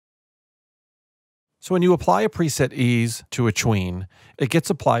So when you apply a preset ease to a tween, it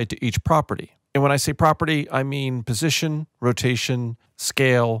gets applied to each property. And when I say property, I mean position, rotation,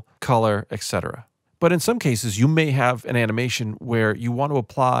 scale, color, etc. But in some cases, you may have an animation where you want to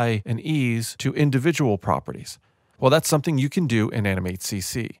apply an ease to individual properties. Well, that's something you can do in Animate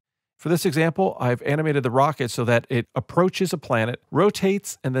CC. For this example, I've animated the rocket so that it approaches a planet,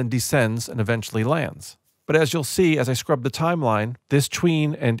 rotates, and then descends and eventually lands. But as you'll see, as I scrub the timeline, this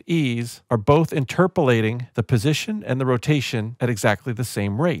tween and ease are both interpolating the position and the rotation at exactly the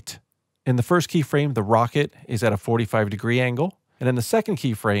same rate. In the first keyframe, the rocket is at a 45-degree angle, and in the second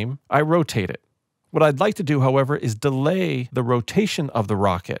keyframe, I rotate it. What I'd like to do, however, is delay the rotation of the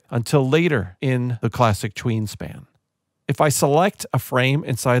rocket until later in the classic tween span. If I select a frame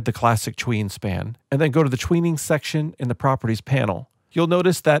inside the classic tween span and then go to the tweening section in the Properties panel, you'll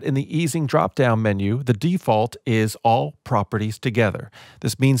notice that in the easing drop-down menu, the default is all properties together.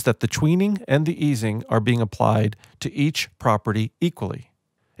 This means that the tweening and the easing are being applied to each property equally.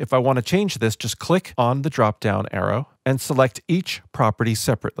 If I want to change this, just click on the drop-down arrow and select each property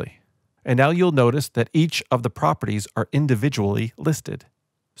separately. And now you'll notice that each of the properties are individually listed.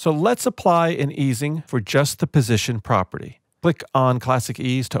 So let's apply an easing for just the position property. Click on Classic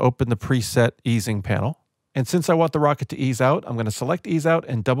Ease to open the preset easing panel. And since I want the rocket to ease out, I'm going to select Ease Out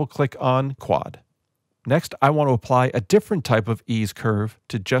and double-click on Quad. Next, I want to apply a different type of ease curve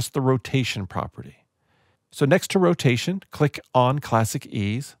to just the rotation property. So next to rotation, click on Classic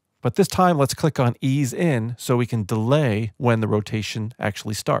Ease. But this time, let's click on Ease In so we can delay when the rotation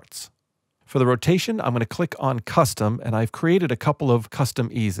actually starts. For the rotation, I'm going to click on Custom, and I've created a couple of custom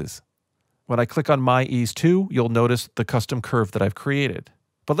eases. When I click on My Ease 2, you'll notice the custom curve that I've created.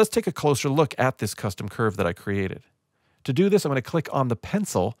 But let's take a closer look at this custom curve that I created. To do this, I'm going to click on the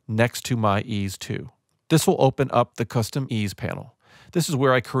pencil next to My Ease 2. This will open up the Custom Ease panel. This is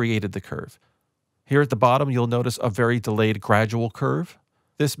where I created the curve. Here at the bottom, you'll notice a very delayed gradual curve.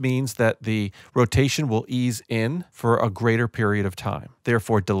 This means that the rotation will ease in for a greater period of time,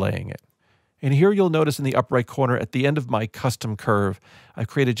 therefore delaying it. And here you'll notice in the upper right corner at the end of my custom curve, I've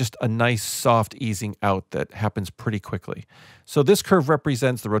created just a nice soft easing out that happens pretty quickly. So this curve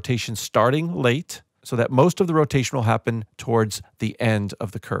represents the rotation starting late so that most of the rotation will happen towards the end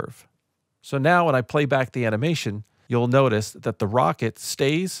of the curve. So now when I play back the animation, you'll notice that the rocket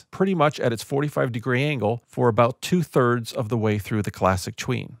stays pretty much at its 45-degree angle for about 2/3 of the way through the classic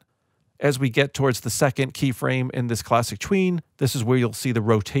tween. As we get towards the second keyframe in this classic tween, this is where you'll see the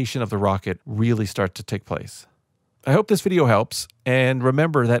rotation of the rocket really start to take place. I hope this video helps, and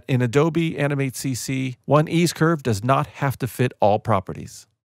remember that in Adobe Animate CC, one ease curve does not have to fit all properties.